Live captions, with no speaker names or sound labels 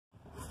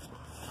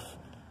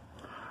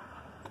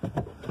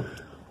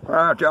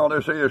Alright, y'all,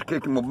 this is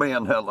Kicking with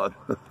Ben. Hello.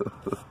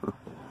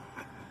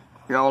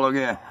 Y'all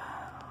again.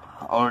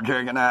 I was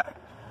checking out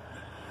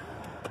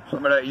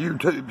some of that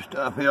YouTube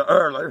stuff here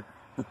earlier.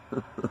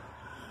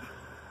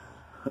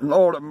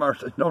 Lord have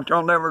mercy. Don't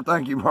y'all never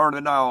think you've heard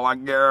it all. I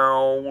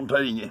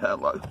guarantee you.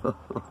 Hello.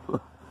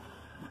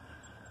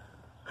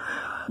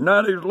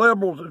 Now these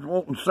liberals is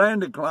wanting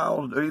Santa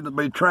Claus to either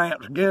be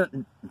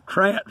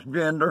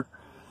transgender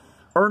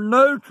or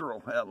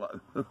neutral.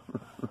 Hello.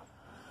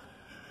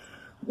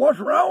 What's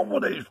wrong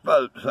with these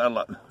folks?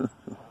 Hello.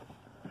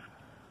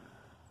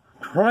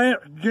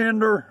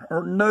 Transgender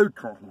or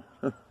neutral?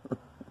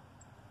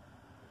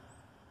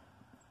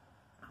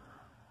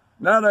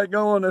 Now they're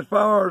going as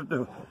far as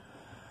to,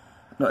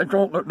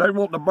 they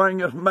want to bring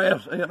this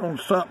mess in on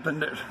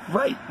something that's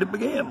fake to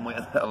begin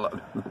with. Hello.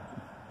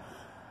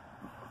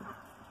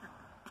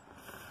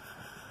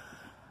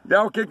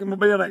 Y'all Kicking with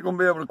Ben ain't going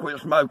to be able to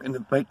quit smoking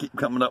if they keep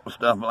coming up with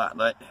stuff like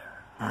that.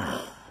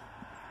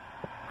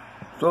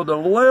 So the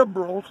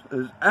liberals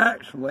is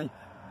actually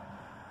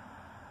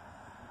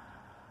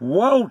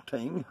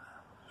wanting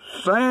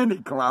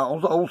Santa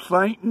Claus, old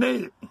Saint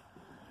Nick,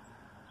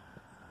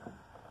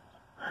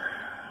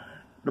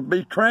 to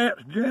be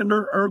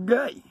transgender or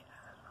gay.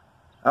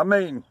 I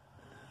mean,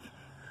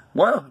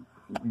 well,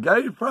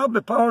 gay's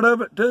probably part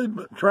of it too,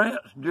 but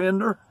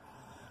transgender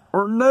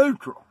or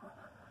neutral.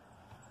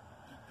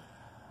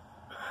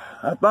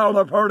 I thought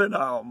I've heard it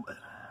all, but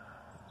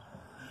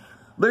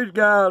these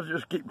guys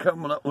just keep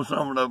coming up with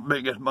some of the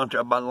biggest bunch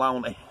of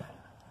baloney.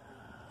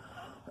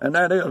 And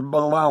that is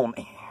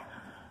baloney.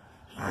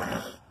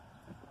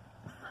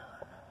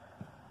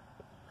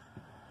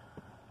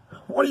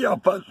 What do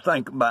y'all folks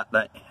think about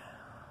that?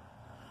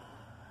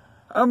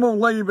 I'm going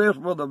to leave this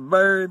with a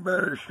very,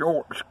 very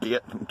short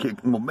skit from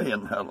Kicking with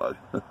Ben. Hello.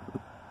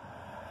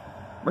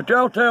 But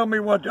y'all tell me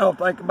what y'all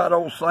think about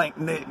old Saint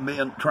Nick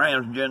being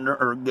transgender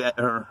or gay,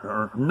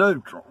 or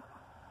neutral.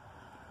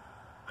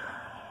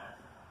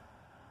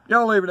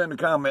 Y'all leave it in the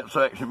comment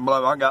section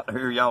below. I got to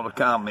hear y'all's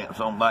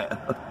comments on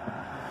that.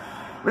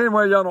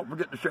 Anyway, y'all don't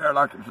forget to share,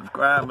 like, and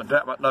subscribe, and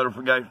tap that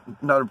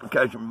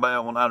notification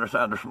bell when I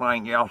decide to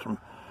sling y'all some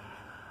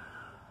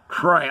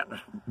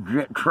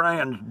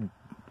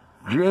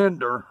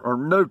transgender or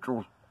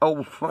neutral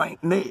old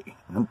Saint Nick.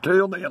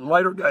 Until then,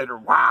 later gator.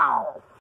 Wow.